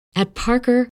At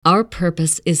Parker, our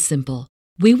purpose is simple.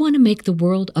 We want to make the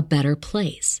world a better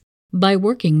place by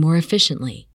working more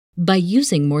efficiently, by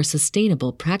using more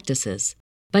sustainable practices,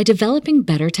 by developing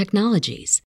better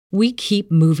technologies. We keep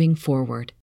moving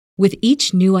forward. With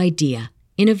each new idea,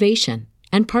 innovation,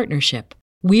 and partnership,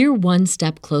 we're one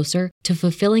step closer to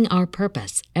fulfilling our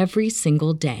purpose every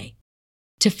single day.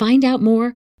 To find out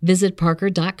more, visit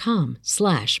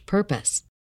parker.com/purpose.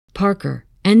 Parker,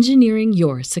 engineering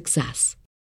your success.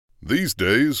 These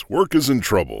days, work is in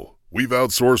trouble. We've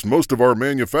outsourced most of our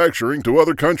manufacturing to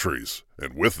other countries,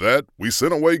 and with that, we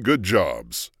sent away good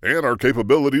jobs and our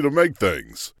capability to make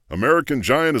things. American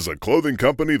Giant is a clothing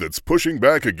company that's pushing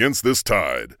back against this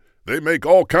tide. They make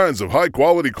all kinds of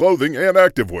high-quality clothing and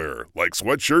activewear, like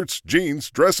sweatshirts, jeans,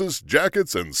 dresses,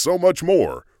 jackets, and so much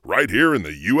more, right here in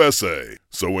the USA.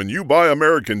 So when you buy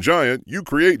American Giant, you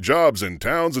create jobs in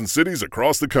towns and cities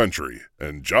across the country,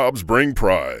 and jobs bring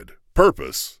pride,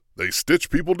 purpose. They stitch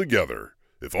people together.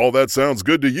 If all that sounds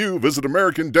good to you, visit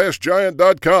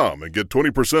American-Giant.com and get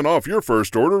 20% off your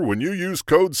first order when you use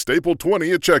code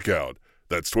STAPLE20 at checkout.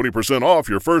 That's 20% off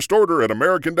your first order at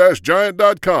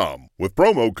American-Giant.com with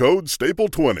promo code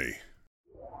STAPLE20.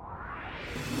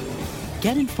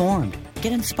 Get informed,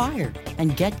 get inspired,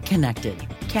 and get connected.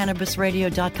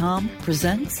 CannabisRadio.com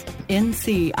presents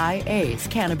NCIA's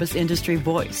Cannabis Industry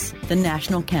Voice. The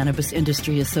National Cannabis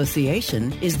Industry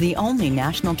Association is the only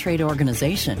national trade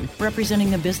organization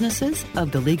representing the businesses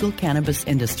of the legal cannabis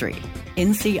industry.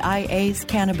 NCIA's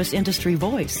Cannabis Industry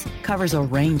Voice covers a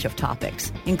range of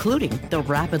topics, including the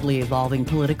rapidly evolving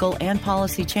political and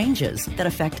policy changes that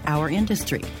affect our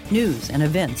industry, news and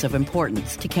events of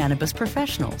importance to cannabis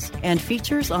professionals, and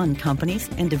features on companies,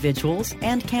 individuals,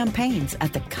 and campaigns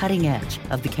at the cutting edge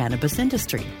of the cannabis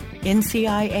industry.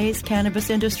 NCIA's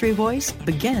Cannabis Industry Voice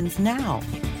begins now.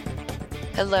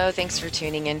 Hello, thanks for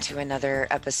tuning in to another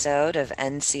episode of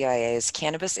NCIA's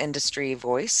Cannabis Industry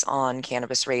Voice on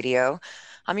Cannabis Radio.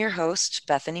 I'm your host,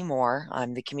 Bethany Moore.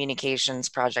 I'm the Communications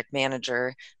Project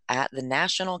Manager at the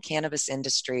National Cannabis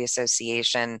Industry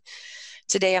Association.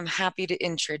 Today, I'm happy to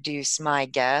introduce my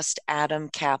guest, Adam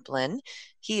Kaplan.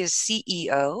 He is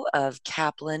CEO of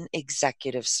Kaplan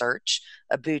Executive Search,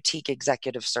 a boutique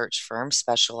executive search firm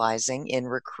specializing in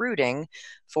recruiting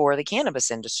for the cannabis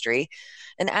industry.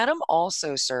 And Adam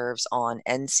also serves on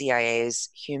NCIA's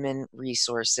Human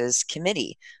Resources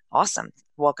Committee. Awesome.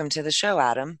 Welcome to the show,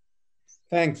 Adam.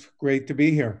 Thanks. Great to be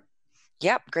here.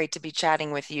 Yep. Great to be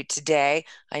chatting with you today.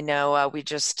 I know we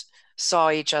just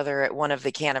saw each other at one of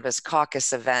the Cannabis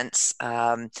Caucus events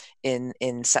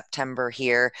in September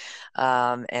here.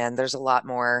 And there's a lot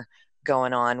more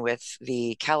going on with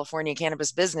the California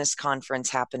Cannabis Business Conference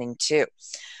happening too.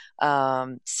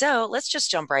 So let's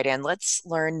just jump right in. Let's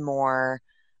learn more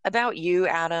about you,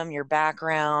 Adam, your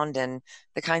background, and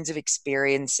the kinds of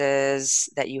experiences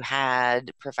that you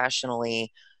had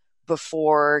professionally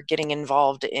before getting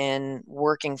involved in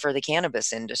working for the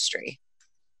cannabis industry.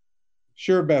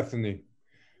 Sure, Bethany.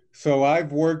 So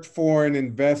I've worked for and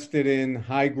invested in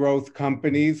high growth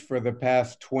companies for the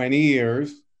past 20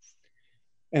 years.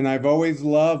 And I've always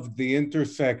loved the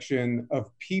intersection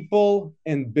of people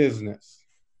and business.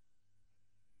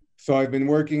 So I've been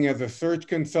working as a search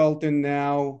consultant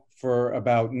now for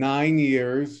about 9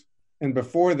 years. And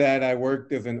before that, I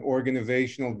worked as an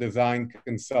organizational design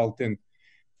consultant,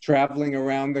 traveling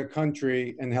around the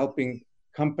country and helping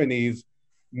companies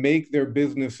make their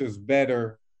businesses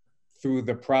better through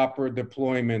the proper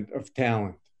deployment of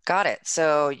talent. Got it.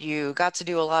 So you got to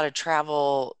do a lot of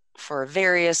travel for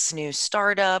various new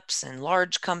startups and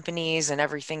large companies and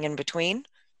everything in between?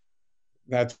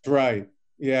 That's right.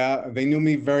 Yeah, they knew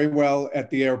me very well at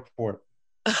the airport.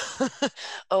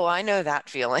 Oh, I know that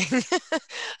feeling.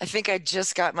 I think I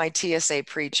just got my TSA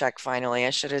pre-check finally.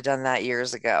 I should have done that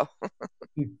years ago.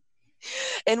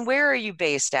 And where are you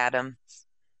based, Adam?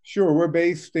 Sure, we're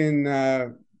based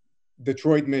in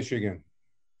Detroit, Michigan.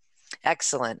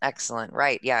 Excellent, excellent.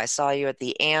 Right. Yeah, I saw you at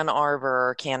the Ann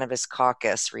Arbor Cannabis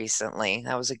Caucus recently.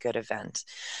 That was a good event.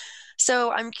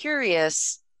 So I'm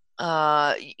curious,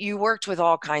 you worked with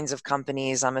all kinds of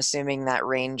companies. I'm assuming that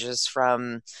ranges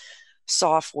from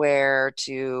software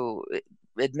to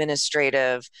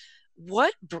administrative.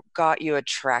 What got you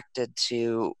attracted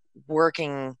to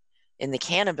working in the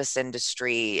cannabis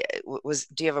industry? Do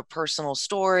you have a personal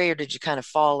story, or did you kind of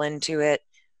fall into it?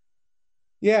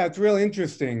 Yeah, it's really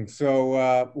interesting.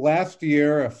 So last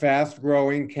year, a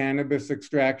fast-growing cannabis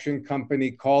extraction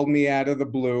company called me out of the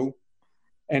blue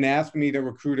and asked me to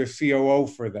recruit a COO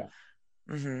for them.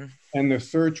 Mm-hmm. And the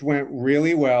search went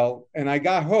really well, and I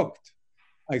got hooked.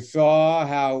 I saw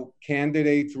how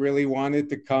candidates really wanted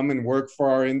to come and work for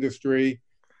our industry.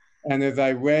 And as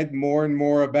I read more and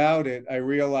more about it, I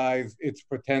realized its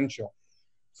potential.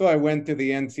 So I went to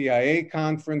the NCIA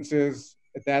conferences.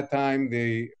 At that time,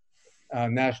 the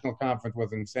national conference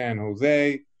was in San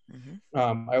Jose.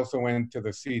 I also went to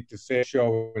the Seed to Sale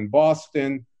show in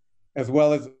Boston, as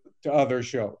well as to other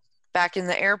shows. Back in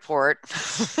the airport.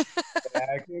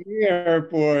 Back in the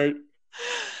airport.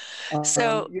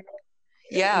 So,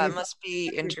 yeah, it must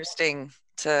be interesting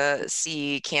to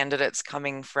see candidates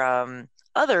coming from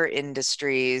other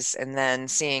industries and then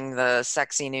seeing the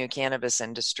sexy new cannabis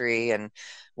industry and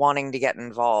wanting to get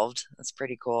involved. That's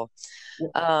pretty cool.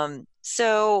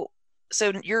 So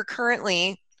you're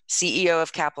currently CEO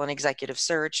of Kaplan Executive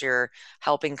Search. You're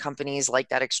helping companies like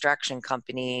that extraction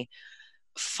company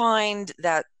find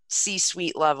that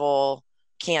C-suite level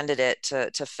candidate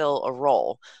to fill a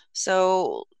role.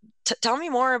 So tell me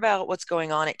more about what's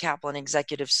going on at Kaplan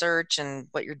Executive Search and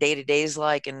what your day-to-day is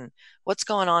like and what's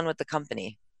going on with the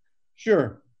company.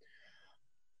 Sure.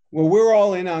 Well, we're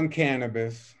all in on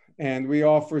cannabis, and we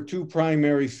offer two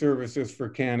primary services for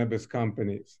cannabis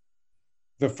companies.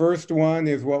 The first one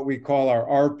is what we call our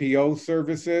RPO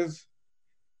services,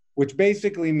 which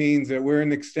basically means that we're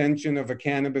an extension of a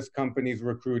cannabis company's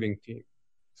recruiting team.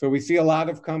 So we see a lot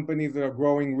of companies that are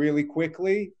growing really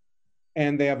quickly,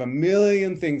 and they have a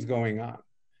million things going on.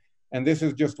 And this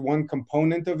is just one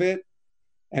component of it.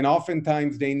 And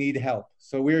oftentimes they need help.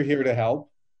 So we're here to help.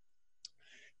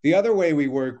 The other way we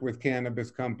work with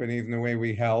cannabis companies and the way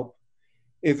we help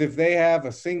is if they have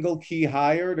a single key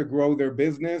hire to grow their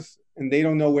business and they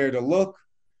don't know where to look,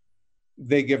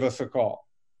 they give us a call.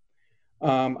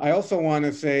 I also want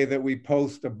to say that we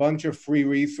post a bunch of free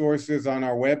resources on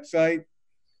our website,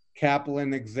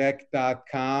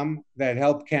 kaplanexec.com, that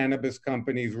help cannabis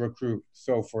companies recruit.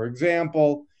 So for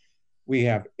example, we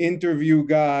have interview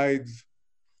guides,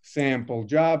 sample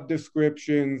job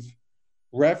descriptions,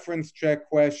 reference check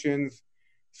questions.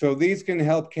 So these can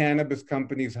help cannabis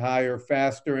companies hire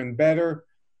faster and better.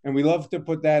 And we love to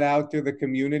put that out to the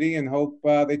community and hope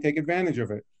they take advantage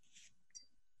of it.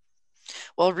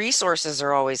 Well, resources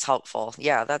are always helpful.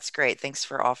 Yeah, that's great. Thanks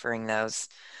for offering those.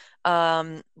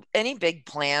 Any big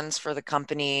plans for the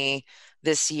company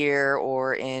this year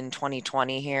or in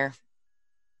 2020 here?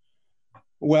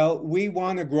 Well, we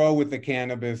want to grow with the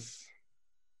cannabis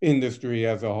industry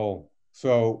as a whole.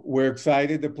 So we're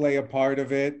excited to play a part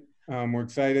of it. We're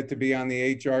excited to be on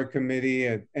the HR committee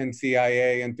at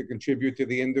NCIA and to contribute to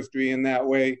the industry in that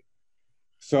way.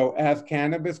 So as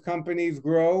cannabis companies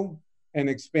grow and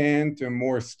expand to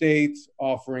more states,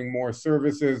 offering more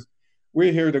services,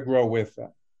 we're here to grow with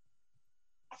them.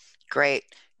 Great,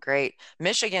 great.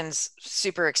 Michigan's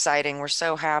super exciting. We're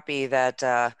so happy that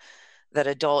that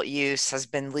adult use has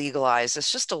been legalized.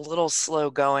 It's just a little slow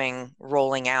going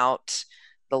rolling out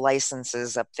the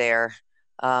licenses up there,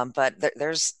 but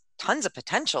there's tons of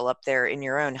potential up there in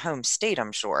your own home state,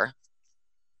 I'm sure.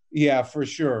 Yeah, for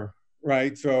sure.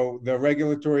 Right. So the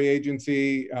regulatory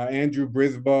agency, Andrew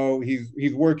Brisboe,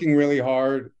 he's working really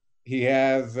hard. He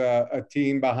has a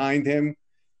team behind him.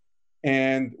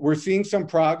 And we're seeing some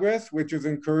progress, which is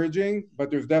encouraging, but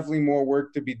there's definitely more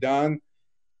work to be done.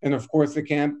 And of course,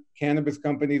 the cannabis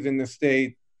companies in the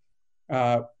state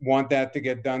want that to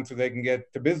get done so they can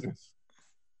get to business.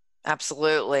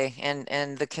 Absolutely.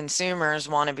 And the consumers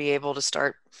want to be able to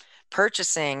start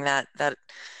purchasing that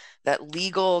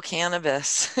legal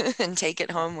cannabis and take it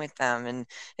home with them and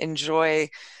enjoy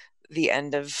the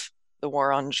end of the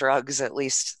war on drugs, at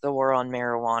least the war on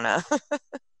marijuana.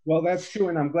 Well, that's true.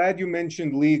 And I'm glad you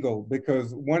mentioned legal,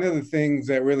 because one of the things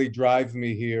that really drives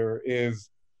me here is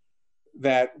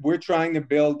that we're trying to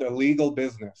build a legal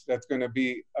business that's going to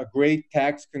be a great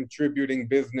tax contributing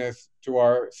business to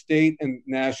our state and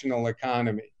national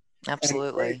economy.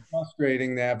 Absolutely. And it's very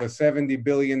frustrating to have a $70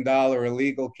 billion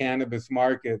illegal cannabis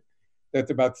market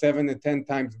that's about 7 to 10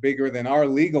 times bigger than our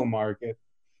legal market.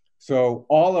 So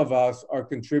all of us are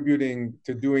contributing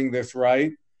to doing this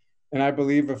right. And I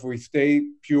believe if we stay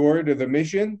pure to the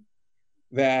mission,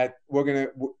 that we're going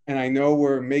to, and I know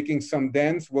we're making some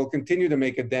dents, we'll continue to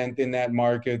make a dent in that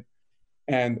market,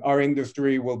 and our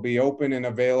industry will be open and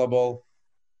available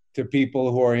to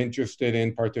people who are interested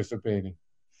in participating.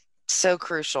 So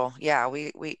crucial. Yeah,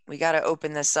 we got to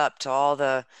open this up to all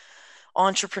the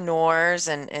entrepreneurs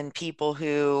and people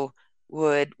who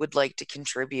would like to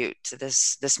contribute to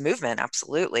this movement.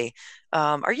 Absolutely.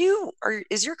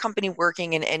 Is your company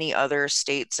working in any other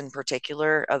states in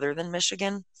particular other than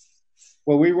Michigan?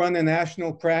 Well, we run a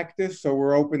national practice, so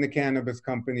we're open to cannabis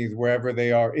companies wherever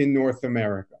they are in North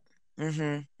America.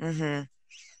 Mm-hmm. Mm-hmm.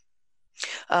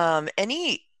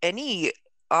 Any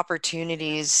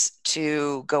opportunities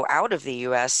to go out of the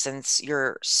U.S. since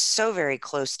you're so very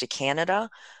close to Canada?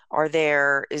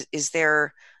 Is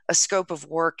there a scope of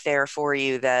work there for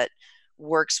you that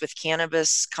works with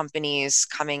cannabis companies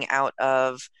coming out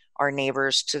of our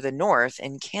neighbors to the north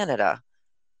in Canada?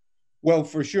 Well,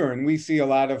 for sure. And we see a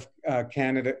lot of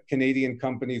Canadian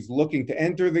companies looking to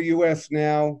enter the U.S.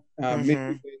 now.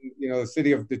 Michigan, the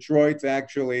city of Detroit's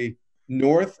actually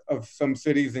north of some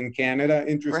cities in Canada.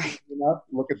 Interesting enough,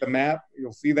 look at the map,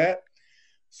 you'll see that.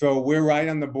 So we're right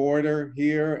on the border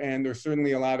here, and there's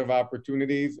certainly a lot of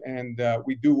opportunities. And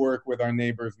we do work with our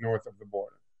neighbors north of the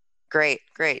border. Great.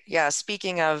 Yeah,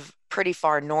 speaking of pretty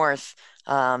far north,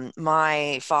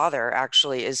 my father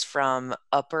actually is from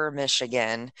Upper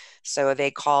Michigan, so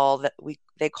they call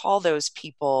those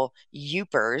people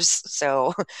Yoopers.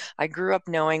 So I grew up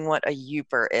knowing what a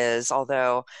Yooper is,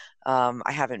 although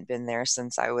I haven't been there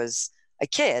since I was a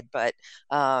kid. But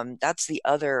that's the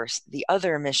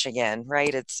other Michigan,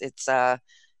 right? It's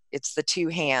the two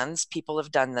hands. People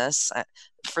have done this.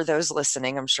 For those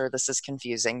listening, I'm sure this is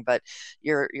confusing, but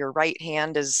your right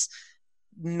hand is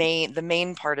the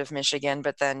main part of Michigan,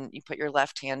 but then you put your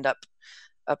left hand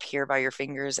up here by your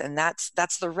fingers, and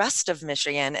that's the rest of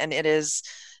Michigan, and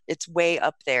it's way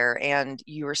up there. And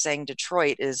you were saying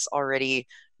Detroit is already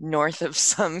north of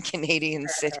some Canadian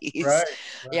cities. Right.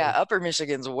 Yeah, Upper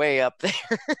Michigan's way up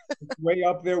there. It's way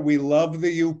up there. We love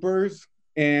the Yoopers.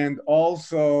 And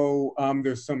also,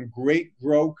 there's some great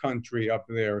grow country up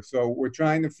there. So we're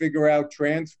trying to figure out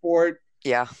transport.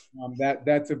 Yeah.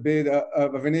 That's a bit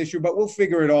of an issue, but we'll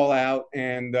figure it all out.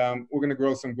 And we're going to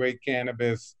grow some great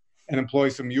cannabis and employ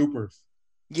some Yoopers.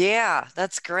 Yeah,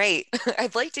 that's great.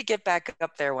 I'd like to get back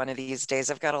up there one of these days.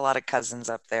 I've got a lot of cousins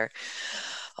up there.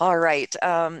 All right.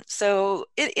 So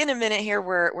in a minute here,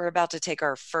 we're about to take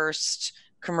our first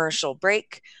commercial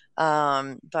break.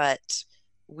 But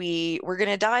we're going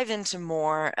to dive into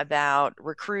more about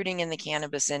recruiting in the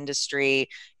cannabis industry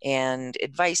and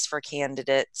advice for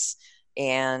candidates.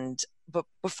 But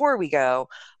before we go,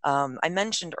 I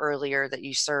mentioned earlier that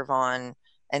you serve on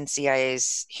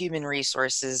NCIA's Human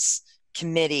Resources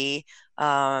Committee.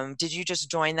 Did you just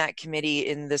join that committee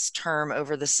in this term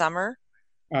over the summer?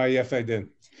 Yes, I did.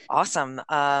 Awesome.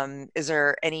 Is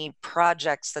there any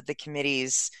projects that the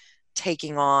committee's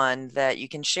taking on that you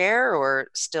can share, or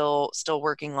still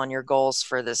working on your goals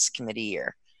for this committee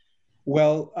year?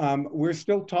 Well, we're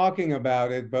still talking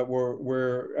about it, but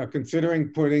we're considering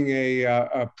putting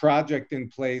a project in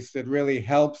place that really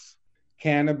helps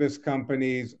cannabis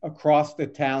companies across the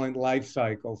talent life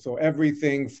cycle. So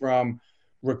everything from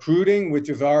recruiting, which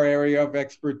is our area of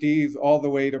expertise, all the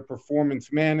way to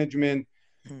performance management,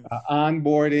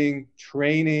 onboarding,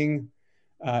 training,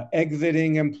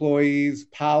 exiting employees,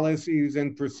 policies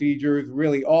and procedures,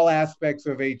 really all aspects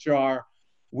of HR.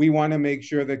 We want to make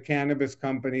sure that cannabis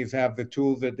companies have the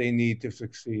tools that they need to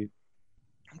succeed.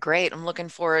 Great. I'm looking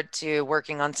forward to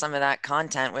working on some of that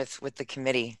content with the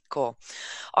committee. Cool.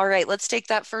 All right, let's take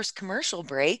that first commercial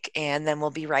break, and then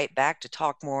we'll be right back to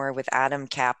talk more with Adam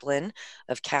Kaplan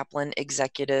of Kaplan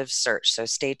Executive Search. So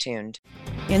stay tuned.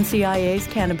 NCIA's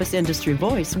Cannabis Industry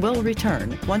Voice will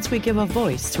return once we give a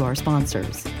voice to our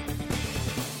sponsors.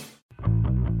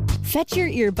 Fetch your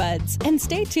earbuds and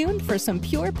stay tuned for some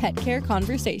pure pet care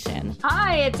conversation.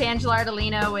 Hi, it's Angela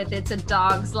Ardolino with It's a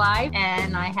Dog's Life,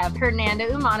 and I have Hernanda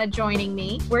Umana joining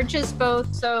me. We're just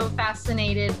both so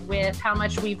fascinated with how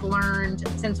much we've learned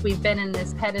since we've been in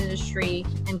this pet industry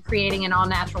and creating an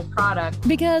all-natural product.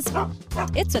 Because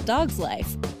it's a dog's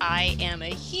life. I am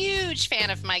a huge fan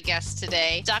of my guest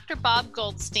today, Dr. Bob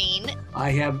Goldstein.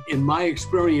 I have, in my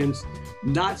experience,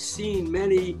 not seen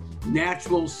many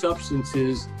natural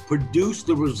substances produce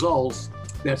the results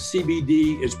that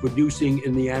CBD is producing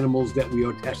in the animals that we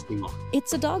are testing on.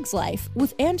 It's a Dog's Life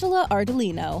with Angela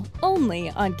Ardolino, only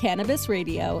on Cannabis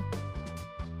Radio.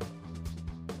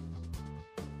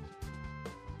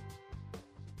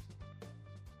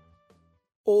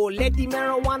 Oh, let the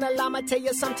marijuana llama tell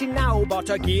you something now about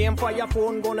a game for your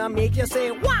phone gonna make you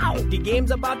say, wow! The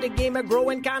game's about the game of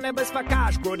growing cannabis for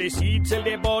cash. Grow the seed, sell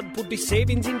the bud, put the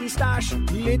savings in the stash.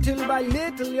 Little by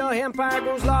little, your empire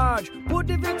grows large. Put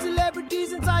the big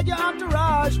celebrities inside your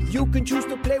entourage. You can choose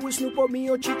to play with Snoop or me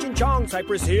or Cheech and Chong,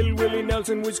 Cypress Hill, Willie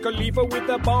Nelson, Wiz Khalifa with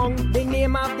a bong. The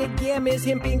name of the game is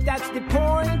Hemp Inc., that's the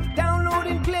point. Download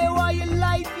and play while you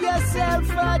light yourself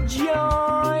a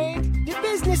joint. The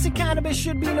business of cannabis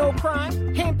should be no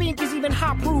crime. Hemp Inc. is even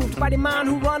hot-proofed by the man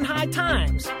who run High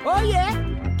Times. Oh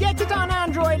yeah? Get it on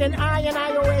Android and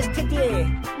iOS today.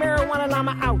 Marijuana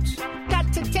llama out.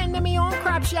 Got to tend to me own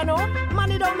crops, you know.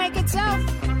 Money don't make itself.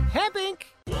 Hemp Inc.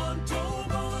 One toe on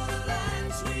the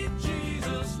line, sweet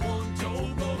Jesus.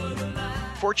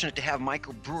 fortunate to have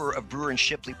Michael Brewer of Brewer and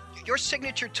Shipley. Your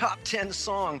signature top 10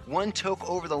 song, One Toke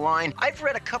Over the Line. I've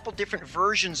read a couple different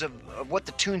versions of what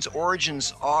the tune's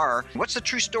origins are. What's the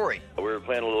true story? We were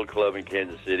playing a little club in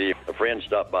Kansas City. A friend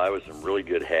stopped by with some really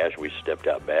good hash. We stepped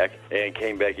out back and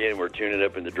came back in. We're tuning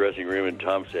up in the dressing room, and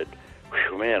Tom said,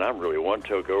 man, I'm really one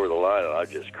toke over the line. And I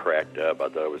just cracked up. I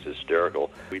thought it was hysterical.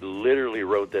 We literally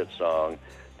wrote that song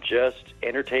just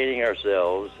entertaining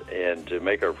ourselves and to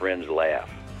make our friends laugh.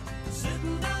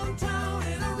 Sitting downtown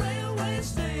in a railway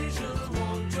station,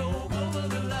 one toke over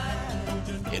the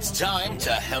line. It's time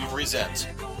to Hemp Present,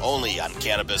 only on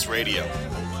Cannabis Radio.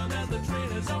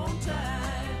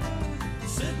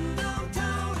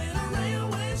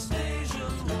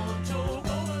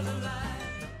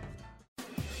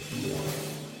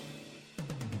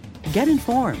 Get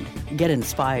informed, get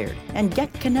inspired, and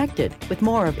get connected with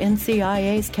more of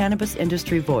NCIA's Cannabis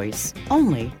Industry Voice,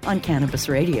 only on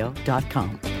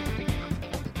CannabisRadio.com.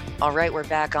 All right, we're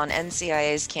back on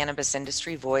NCIA's Cannabis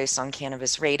Industry Voice on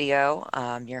Cannabis Radio.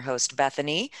 I'm your host,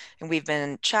 Bethany, and we've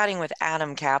been chatting with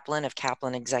Adam Kaplan of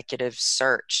Kaplan Executive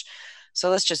Search. So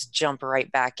let's just jump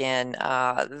right back in.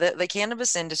 The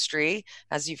cannabis industry,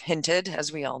 as you've hinted,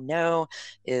 as we all know,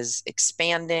 is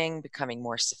expanding, becoming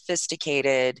more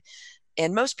sophisticated,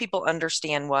 and most people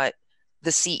understand what the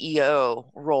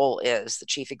CEO role is, the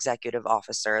Chief Executive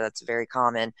Officer. That's very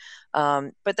common.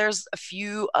 But there's a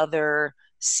few other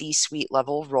C-suite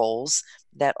level roles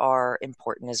that are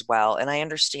important as well. And I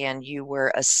understand you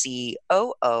were a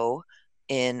COO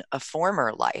in a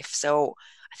former life. So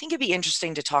I think it'd be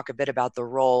interesting to talk a bit about the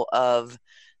role of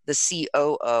the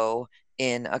COO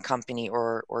in a company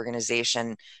or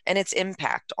organization and its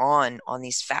impact on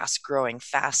these fast-growing,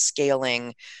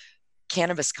 fast-scaling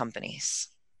cannabis companies.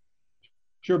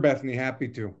 Sure, Bethany, happy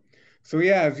to. So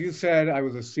yeah, as you said, I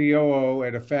was a COO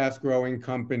at a fast-growing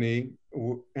company,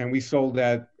 and we sold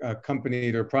that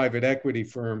company to a private equity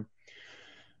firm.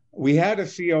 We had a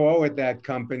COO at that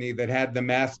company that had the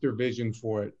master vision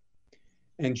for it,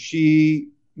 and she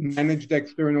managed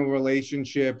external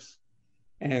relationships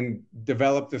and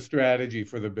developed a strategy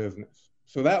for the business.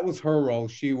 So that was her role.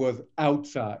 She was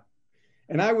outside.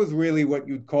 And I was really what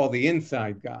you'd call the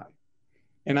inside guy.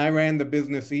 And I ran the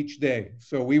business each day.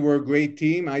 So we were a great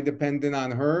team. I depended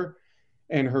on her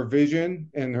and her vision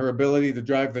and her ability to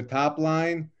drive the top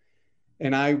line.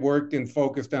 And I worked and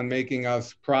focused on making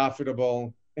us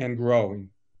profitable and growing.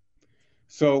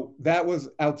 So that was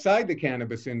outside the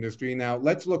cannabis industry. Now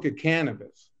let's look at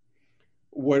cannabis.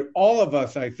 What all of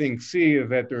us, I think, see is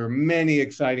that there are many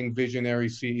exciting visionary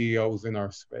CEOs in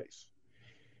our space.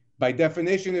 By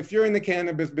definition, if you're in the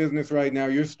cannabis business right now,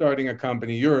 you're starting a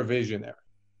company, you're a visionary.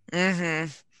 Mm-hmm.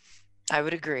 I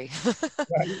would agree.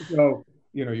 Right? So,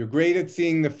 you're great at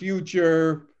seeing the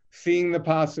future, seeing the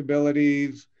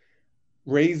possibilities,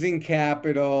 raising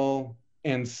capital,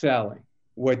 and selling.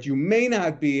 What you may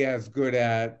not be as good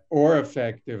at or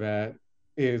effective at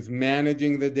is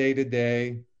managing the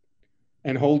day-to-day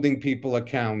and holding people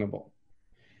accountable.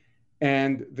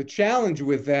 And the challenge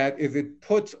with that is it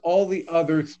puts all the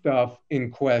other stuff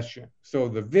in question. So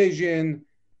the vision,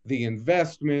 the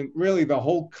investment, really the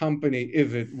whole company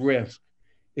is at risk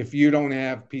if you don't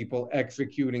have people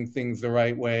executing things the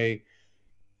right way,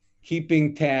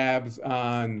 keeping tabs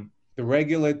on the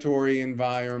regulatory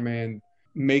environment,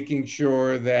 making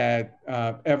sure that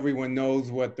everyone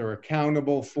knows what they're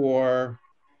accountable for,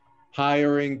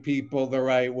 hiring people the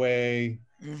right way,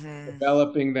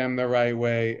 developing them the right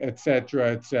way, et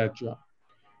cetera, et cetera.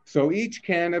 So each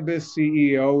cannabis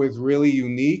CEO is really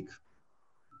unique.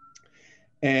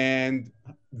 And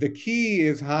the key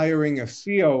is hiring a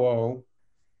COO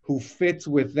who fits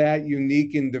with that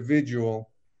unique individual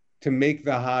to make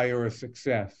the hire a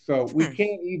success. So we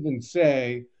can't even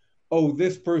say, oh,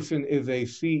 this person is a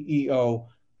CEO,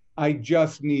 I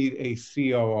just need a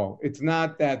COO. It's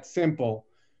not that simple,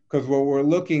 because what we're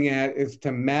looking at is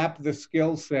to map the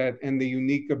skill set and the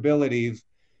unique abilities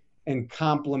and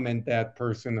complement that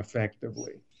person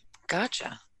effectively.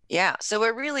 Gotcha. Yeah. So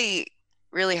it really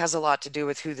has a lot to do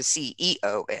with who the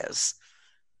CEO is.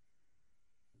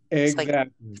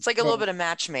 Exactly. It's like a little bit of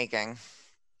matchmaking.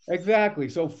 Exactly.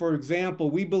 So for example,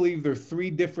 we believe there are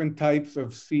 3 different types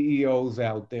of CEOs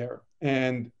out there.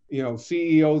 And,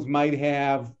 CEOs might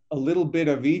have a little bit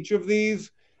of each of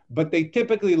these, but they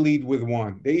typically lead with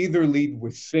one. They either lead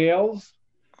with sales,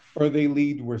 or they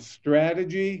lead with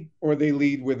strategy, or they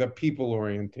lead with a people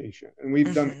orientation. And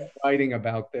we've done writing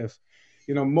about this.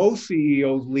 Most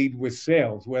CEOs lead with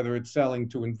sales, whether it's selling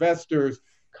to investors,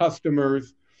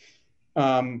 customers.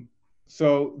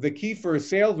 So the key for a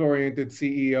sales-oriented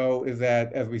CEO is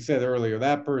that, as we said earlier,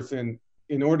 that person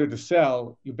in order to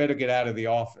sell, you better get out of the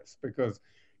office because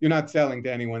you're not selling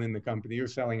to anyone in the company. You're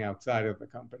selling outside of the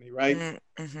company, right?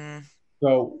 Mm-hmm.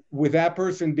 So with that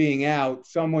person being out,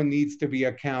 someone needs to be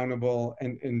accountable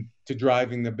and to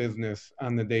driving the business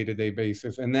on the day-to-day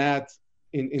basis. And that's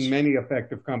in many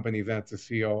effective companies, that's a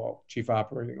COO, Chief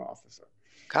Operating Officer.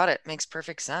 Got it. Makes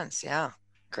perfect sense. Yeah.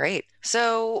 Great.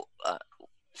 So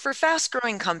for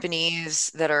fast-growing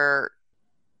companies that are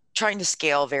trying to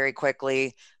scale very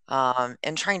quickly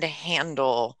and trying to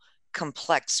handle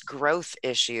complex growth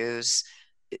issues,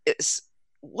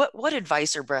 what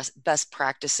advice or best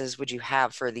practices would you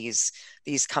have for these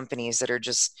companies that are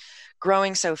just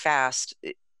growing so fast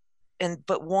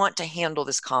but want to handle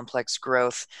this complex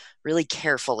growth really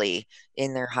carefully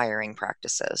in their hiring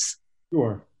practices?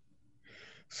 Sure.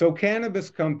 So cannabis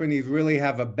companies really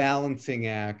have a balancing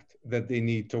act that they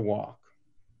need to walk.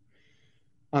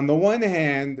 On the one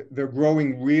hand, they're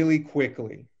growing really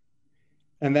quickly,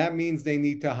 and that means they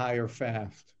need to hire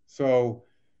fast. So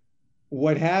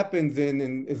what happens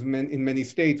in many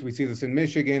states, we see this in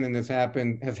Michigan, and this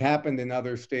has happened in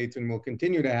other states and will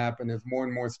continue to happen as more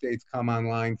and more states come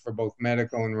online for both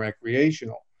medical and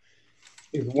recreational,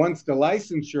 is once the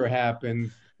licensure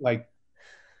happens, like,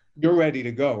 you're ready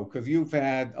to go because you've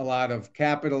had a lot of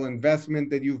capital investment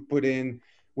that you've put in,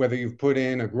 whether you've put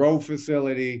in a grow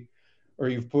facility or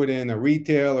you've put in a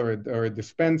retail or a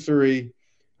dispensary.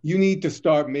 You need to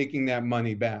start making that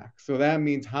money back. So that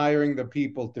means hiring the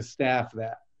people to staff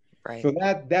that. Right. So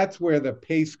that's where the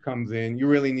pace comes in. You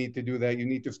really need to do that. You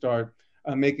need to start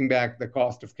making back the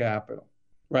cost of capital,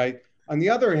 right? On the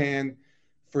other hand,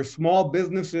 for small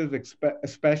businesses,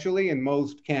 especially, and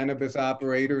most cannabis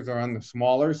operators are on the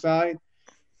smaller side,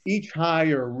 each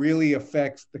hire really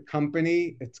affects the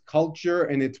company, its culture,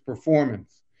 and its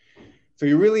performance. So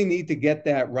you really need to get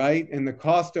that right. And the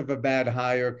cost of a bad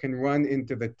hire can run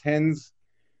into the tens,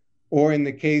 or in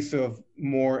the case of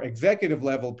more executive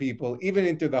level people, even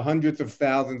into the hundreds of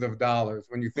thousands of dollars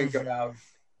when you think about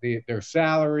their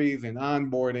salaries and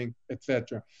onboarding, et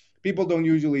cetera. People don't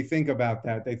usually think about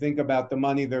that. They think about the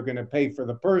money they're going to pay for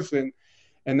the person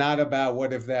and not about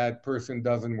what if that person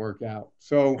doesn't work out.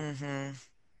 So and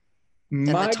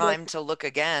the time to look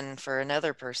again for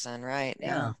another person, right?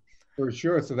 Yeah. For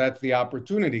sure. So that's the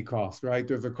opportunity cost, right?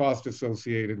 There's a cost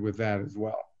associated with that as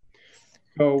well.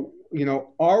 So,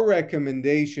 our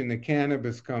recommendation to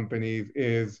cannabis companies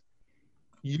is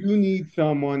you need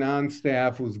someone on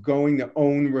staff who's going to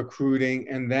own recruiting,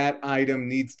 and that item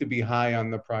needs to be high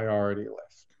on the priority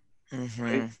list.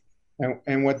 Right?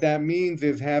 And what that means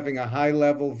is having a high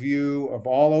level view of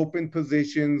all open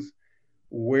positions,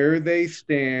 where they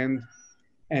stand,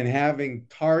 and having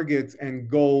targets and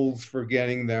goals for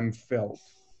getting them filled.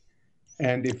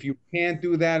 And if you can't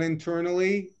do that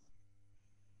internally,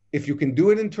 if you can do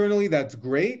it internally, that's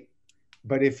great.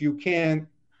 But if you can't,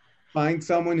 find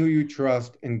someone who you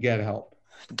trust and get help.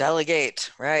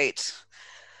 Delegate, right.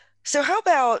 So how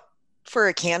about for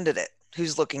a candidate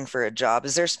who's looking for a job?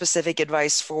 Is there specific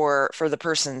advice for the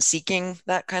person seeking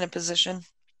that kind of position?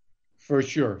 For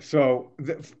sure. So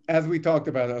as we talked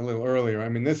about a little earlier, I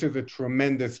mean, this is a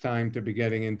tremendous time to be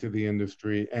getting into the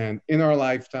industry. And in our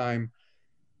lifetime,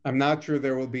 I'm not sure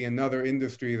there will be another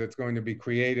industry that's going to be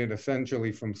created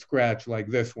essentially from scratch like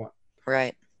this one.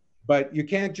 Right. But you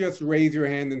can't just raise your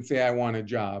hand and say, I want a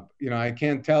job. I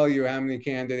can't tell you how many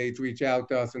candidates reach out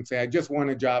to us and say, I just want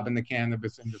a job in the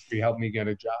cannabis industry. Help me get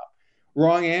a job.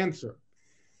 Wrong answer.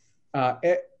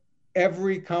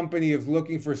 Every company is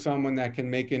looking for someone that can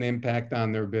make an impact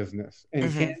on their business.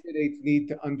 And candidates need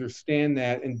to understand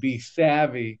that and be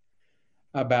savvy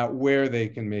about where they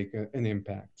can make an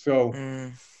impact. So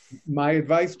my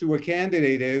advice to a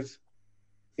candidate is,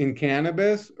 in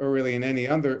cannabis, or really in any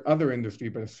other industry,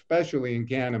 but especially in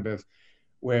cannabis,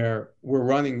 where we're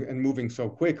running and moving so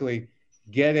quickly,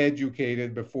 get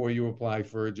educated before you apply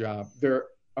for a job. There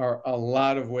are a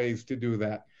lot of ways to do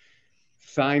that.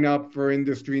 Sign up for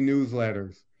industry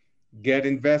newsletters, get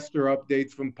investor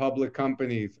updates from public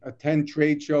companies, attend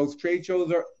trade shows. Trade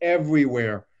shows are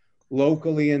everywhere,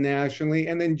 locally and nationally,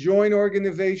 and then join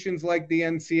organizations like the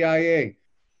NCIA.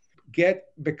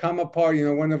 Become a part,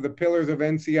 one of the pillars of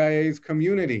NCIA's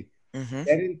community.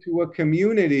 Get into a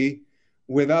community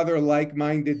with other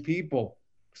like-minded people.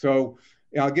 So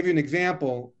I'll give you an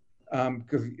example,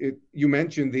 because you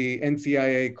mentioned the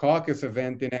NCIA caucus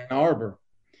event in Ann Arbor.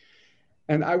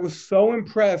 And I was so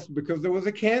impressed because there was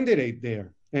a candidate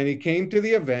there, and he came to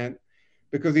the event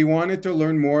because he wanted to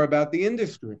learn more about the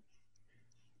industry.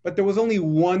 But there was only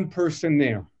one person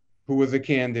there who was a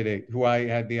candidate who I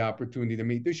had the opportunity to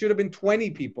meet. There should have been 20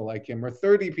 people like him or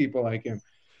 30 people like him.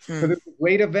 Because it's a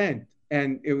great event.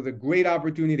 and it was a great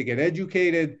opportunity to get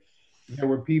educated. There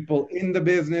were people in the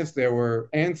business. There were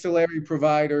ancillary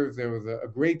providers. There was a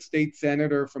great state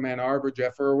senator from Ann Arbor,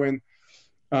 Jeff Irwin.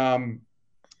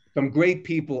 Some great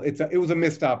people. It was a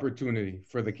missed opportunity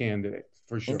for the candidates,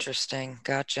 for sure. Interesting.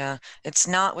 Gotcha. It's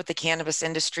not what the cannabis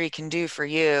industry can do for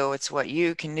you. It's what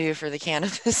you can do for the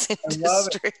cannabis industry. I love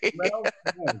it. Well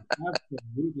said.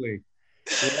 Absolutely.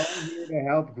 We're all here to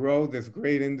help grow this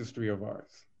great industry of ours.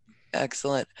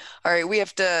 Excellent. All right, we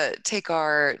have to take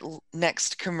our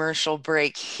next commercial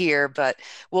break here, but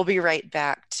we'll be right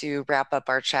back to wrap up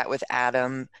our chat with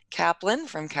Adam Kaplan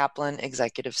from Kaplan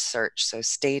Executive Search. So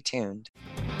stay tuned.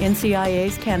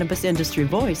 NCIA's Cannabis Industry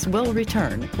Voice will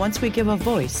return once we give a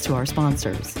voice to our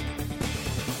sponsors.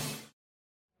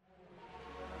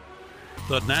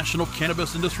 The National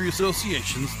Cannabis Industry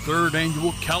Association's third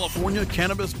annual California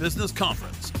Cannabis Business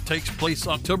Conference takes place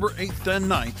October 8th and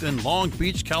 9th in Long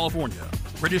Beach, California.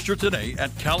 Register today at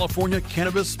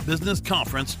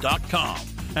CaliforniaCannabisBusinessConference.com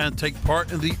and take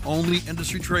part in the only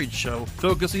industry trade show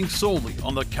focusing solely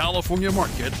on the California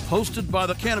market, hosted by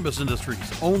the cannabis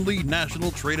industry's only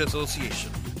national trade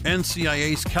association.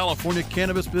 NCIA's California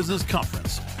Cannabis Business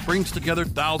Conference brings together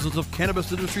thousands of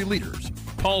cannabis industry leaders,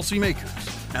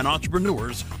 policymakers, and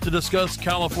entrepreneurs to discuss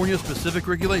California-specific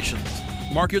regulations,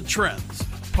 market trends,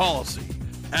 policy,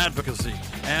 advocacy,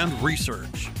 and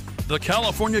research. The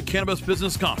California Cannabis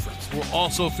Business Conference will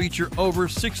also feature over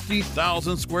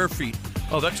 60,000 square feet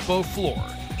of expo floor,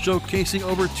 showcasing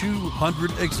over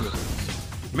 200 exhibitors.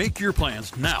 Make your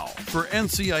plans now for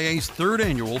NCIA's third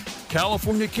annual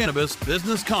California Cannabis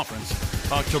Business Conference,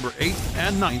 October 8th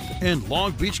and 9th in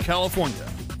Long Beach, California.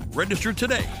 Register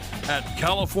today at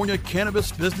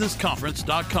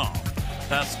CaliforniaCannabisBusinessConference.com.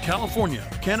 That's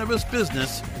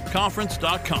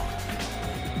CaliforniaCannabisBusinessConference.com.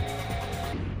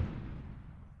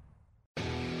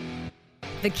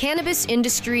 The cannabis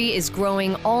industry is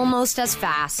growing almost as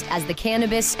fast as the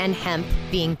cannabis and hemp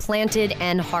being planted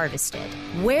and harvested.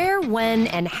 Where, when,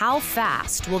 and how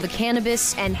fast will the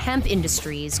cannabis and hemp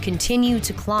industries continue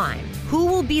to climb? Who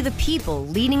will be the people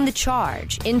leading the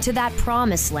charge into that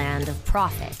promised land of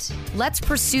profit? Let's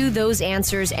pursue those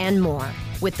answers and more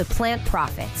with the Plant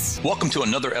Profits. Welcome to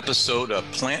another episode of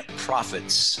Plant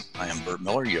Profits. I am Bert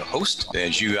Miller, your host.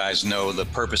 As you guys know, the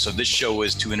purpose of this show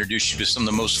is to introduce you to some of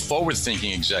the most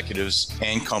forward-thinking executives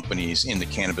and companies in the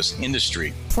cannabis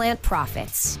industry. Plant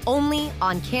Profits, only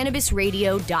on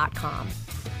CannabisRadio.com.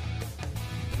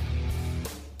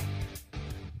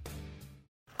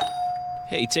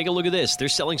 Hey, take a look at this. They're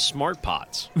selling smart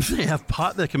pots. They have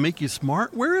pot that can make you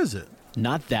smart? Where is it?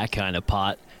 Not that kind of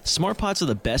pot. Smart pots are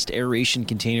the best aeration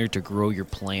container to grow your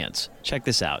plants. Check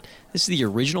this out. This is the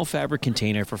original fabric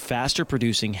container for faster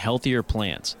producing, healthier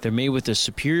plants. They're made with a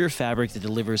superior fabric that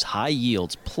delivers high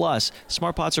yields. Plus,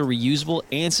 smart pots are reusable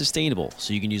and sustainable,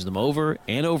 so you can use them over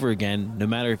and over again, no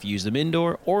matter if you use them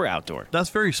indoor or outdoor.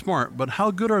 That's very smart, but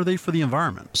how good are they for the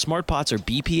environment? Smart pots are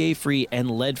BPA-free and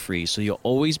lead-free, so you'll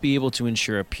always be able to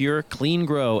ensure a pure, clean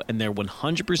grow, and they're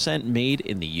 100% made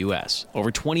in the U.S. Over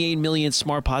 28 million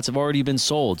smart pots have already been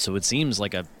sold, so it seems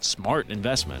like a smart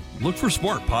investment. Look for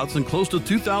smart pots in close to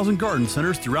 2,000 garden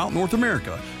centers throughout North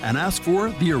America and ask for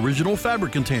the original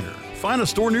fabric container. Find a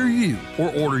store near you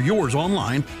or order yours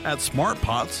online at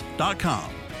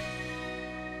smartpots.com.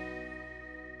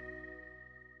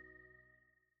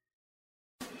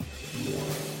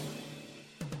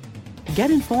 Get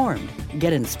informed,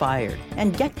 get inspired,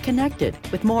 and get connected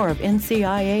with more of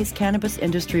NCIA's Cannabis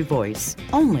Industry Voice,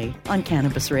 only on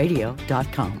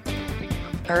CannabisRadio.com.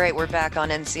 All right, we're back on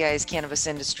NCI's Cannabis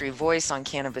Industry Voice on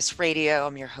Cannabis Radio.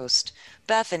 I'm your host,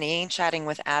 Bethany, chatting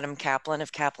with Adam Kaplan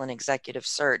of Kaplan Executive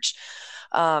Search.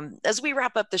 As we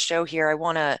wrap up the show here, I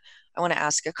want to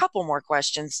ask a couple more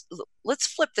questions. Let's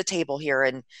flip the table here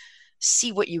and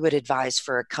see what you would advise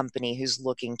for a company who's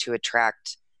looking to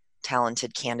attract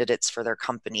talented candidates for their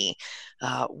company.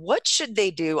 What should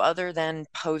they do other than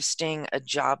posting a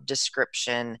job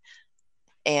description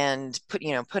and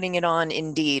putting it on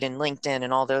Indeed and LinkedIn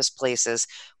and all those places?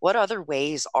 What other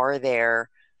ways are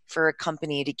there for a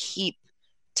company to keep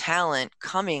talent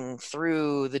coming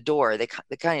through the door, the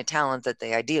kind of talent that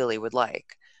they ideally would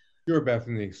like? Sure,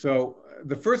 Bethany. So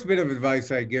the first bit of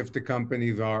advice I give to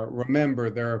companies are,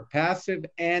 remember, there are passive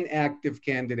and active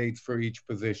candidates for each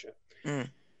position.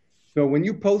 So when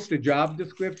you post a job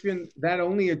description, that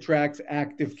only attracts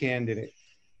active candidates.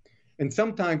 And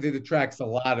sometimes it attracts a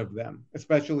lot of them,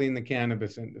 especially in the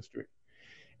cannabis industry.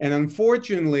 And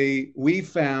unfortunately, we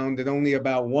found that only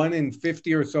about 1 in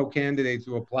 50 or so candidates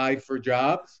who applied for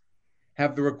jobs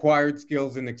have the required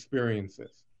skills and experiences.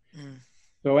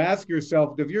 So ask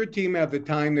yourself, does your team have the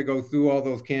time to go through all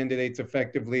those candidates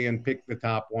effectively and pick the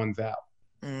top ones out?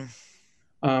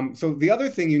 So the other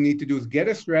thing you need to do is get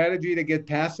a strategy to get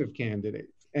passive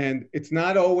candidates. And it's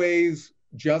not always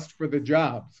just for the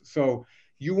jobs. So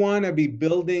you want to be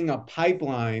building a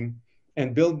pipeline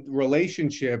and build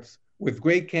relationships with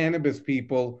great cannabis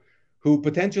people who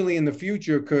potentially in the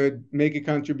future could make a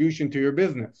contribution to your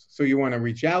business. So you want to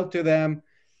reach out to them,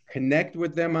 connect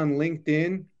with them on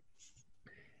LinkedIn.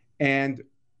 And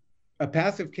a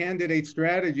passive candidate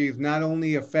strategy is not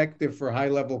only effective for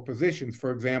high-level positions.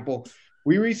 For example,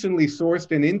 we recently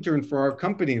sourced an intern for our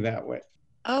company that way.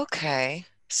 Okay.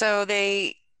 So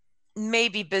they may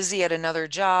be busy at another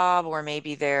job, or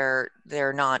maybe they're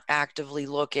not actively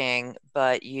looking,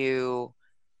 but you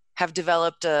have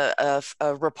developed a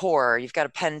rapport. You've got a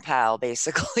pen pal,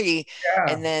 basically.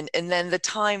 Yeah. And then the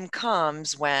time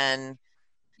comes when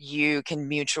you can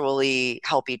mutually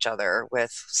help each other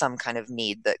with some kind of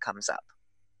need that comes up.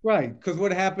 Right, because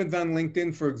what happens on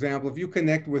LinkedIn, for example, if you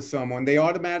connect with someone, they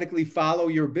automatically follow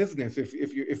your business.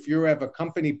 If you have a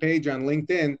company page on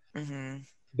LinkedIn,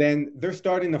 then they're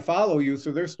starting to follow you,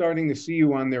 so they're starting to see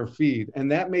you on their feed.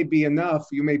 And that may be enough.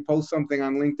 You may post something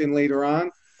on LinkedIn later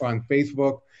on or on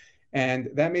Facebook, and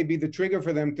that may be the trigger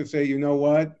for them to say, you know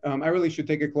what, I really should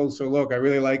take a closer look. I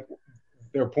really like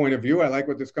their point of view. I like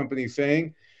what this company is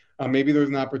saying. Maybe there's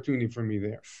an opportunity for me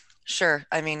there. Sure.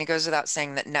 I mean, it goes without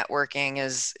saying that networking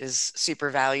is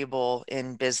super valuable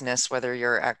in business, whether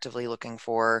you're actively looking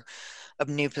for a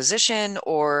new position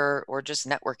or just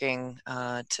networking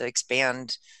to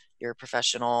expand your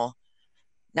professional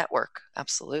network.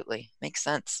 Absolutely. Makes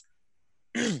sense.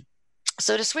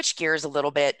 So to switch gears a little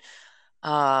bit,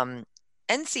 NCIA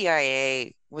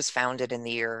was founded in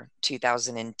the year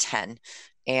 2010.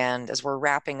 And as we're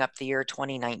wrapping up the year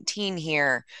 2019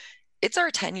 here, it's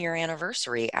our 10-year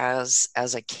anniversary as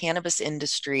a cannabis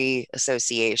industry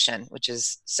association, which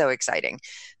is so exciting.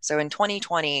 So in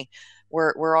 2020,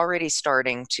 we're already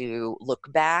starting to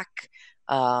look back,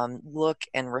 look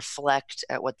and reflect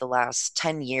at what the last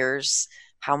 10 years,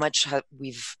 how much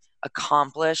we've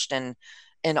accomplished, and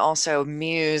also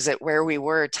muse at where we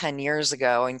were 10 years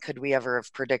ago, and could we ever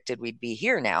have predicted we'd be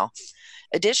here now?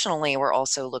 Additionally, we're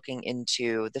also looking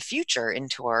into the future,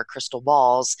 into our crystal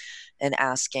balls, and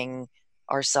asking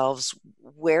ourselves,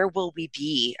 where will we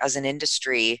be as an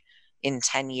industry in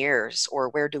 10 years, or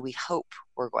where do we hope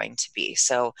we're going to be?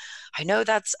 So I know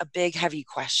that's a big, heavy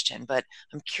question, but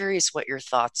I'm curious what your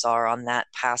thoughts are on that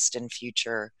past and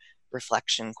future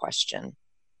reflection question.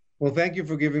 Well, thank you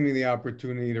for giving me the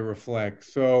opportunity to reflect.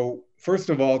 So first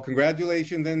of all,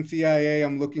 congratulations, NCIA.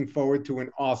 I'm looking forward to an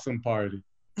awesome party.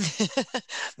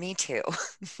 Me too.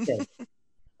 Okay.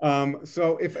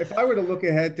 So if I were to look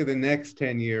ahead to the next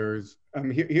 10 years,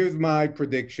 here's my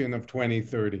prediction of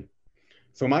 2030.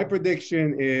 So my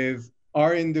prediction is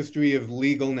our industry is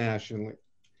legal nationally,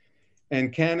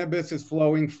 and cannabis is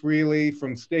flowing freely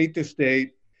from state to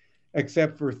state,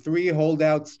 except for 3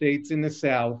 holdout states in the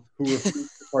South who refuse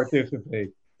to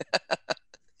participate.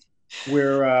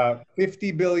 We're a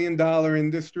 $50 billion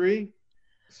industry,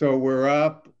 so we're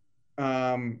up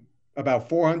about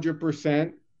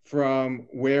 400% from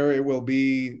where it will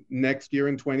be next year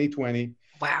in 2020.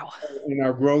 Wow. And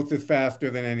our growth is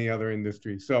faster than any other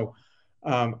industry. So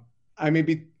I may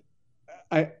be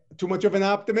too much of an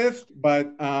optimist,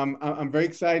 but I'm very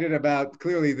excited about,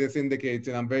 clearly this indicates,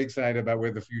 and I'm very excited about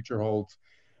where the future holds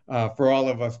for all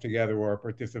of us together who are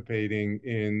participating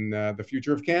in the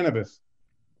future of cannabis.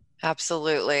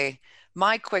 Absolutely.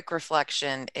 My quick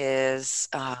reflection is,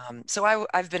 so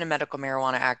I've been a medical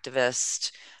marijuana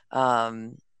activist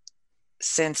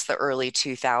since the early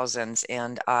 2000s,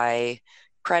 and I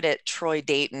credit Troy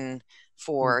Dayton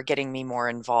for getting me more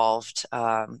involved.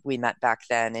 We met back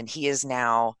then, and he is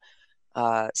now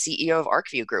CEO of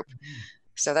ArcView Group.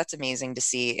 So that's amazing to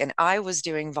see. And I was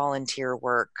doing volunteer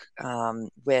work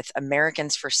with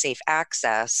Americans for Safe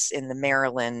Access in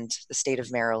the state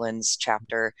of Maryland's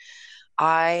chapter.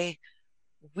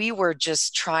 We were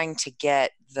just trying to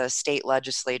get the state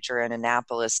legislature in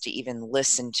Annapolis to even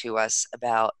listen to us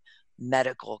about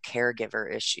medical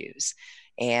caregiver issues.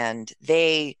 And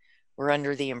they were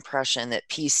under the impression that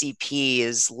PCP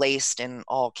is laced in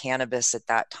all cannabis at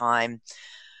that time.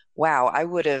 Wow, I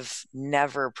would have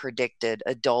never predicted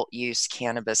adult use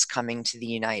cannabis coming to the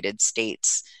United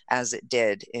States as it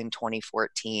did in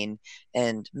 2014.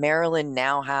 And Maryland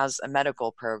now has a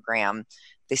medical program.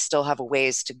 They still have a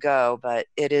ways to go, but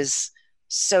it is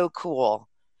so cool.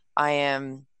 I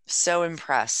am so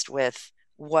impressed with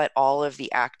what all of the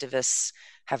activists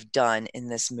have done in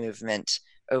this movement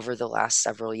over the last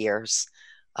several years.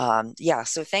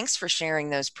 So thanks for sharing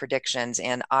those predictions.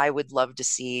 And I would love to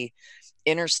see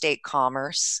interstate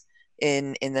commerce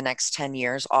in the next 10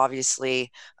 years,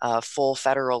 obviously full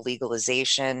federal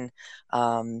legalization,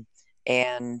 and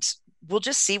we'll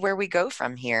just see where we go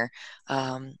from here.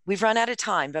 We've run out of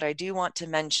time, but I do want to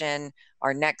mention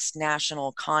our next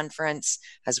national conference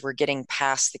as we're getting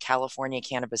past the California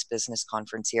Cannabis Business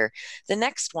Conference here. The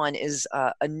next one is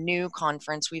a new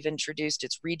conference we've introduced.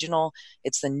 It's regional.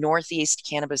 It's the Northeast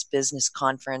Cannabis Business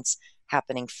Conference,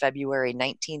 happening February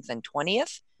 19th and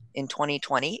 20th in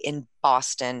 2020 in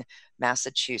Boston,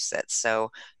 Massachusetts.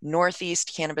 So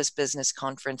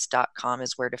northeastcannabisbusinessconference.com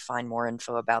is where to find more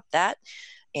info about that.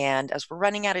 And as we're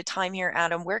running out of time here,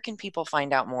 Adam, where can people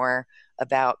find out more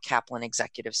about Kaplan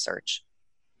Executive Search?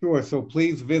 Sure. So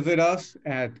please visit us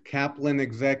at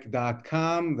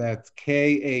kaplanexec.com. That's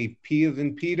K-A-P as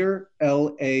in Peter,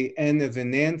 L-A-N as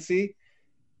in Nancy,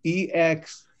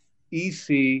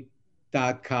 EXEC.com.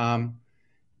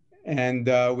 And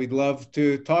we'd love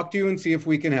to talk to you and see if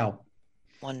we can help.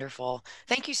 Wonderful.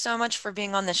 Thank you so much for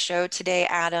being on the show today,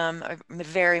 Adam. I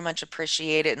very much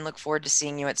appreciate it and look forward to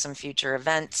seeing you at some future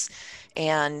events.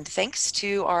 And thanks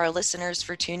to our listeners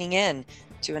for tuning in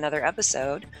to another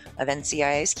episode of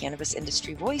NCIA's Cannabis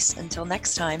Industry Voice. Until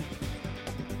next time.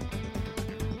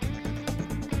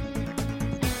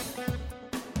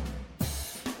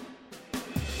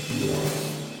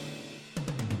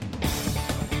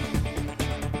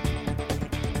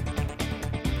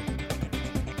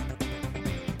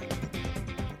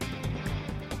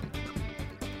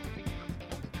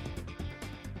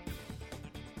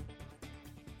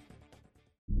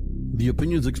 The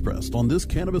opinions expressed on this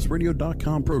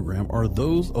CannabisRadio.com program are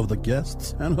those of the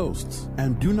guests and hosts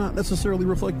and do not necessarily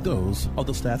reflect those of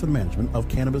the staff and management of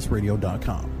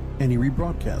CannabisRadio.com. Any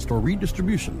rebroadcast or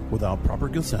redistribution without proper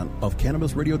consent of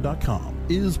CannabisRadio.com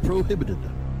is prohibited.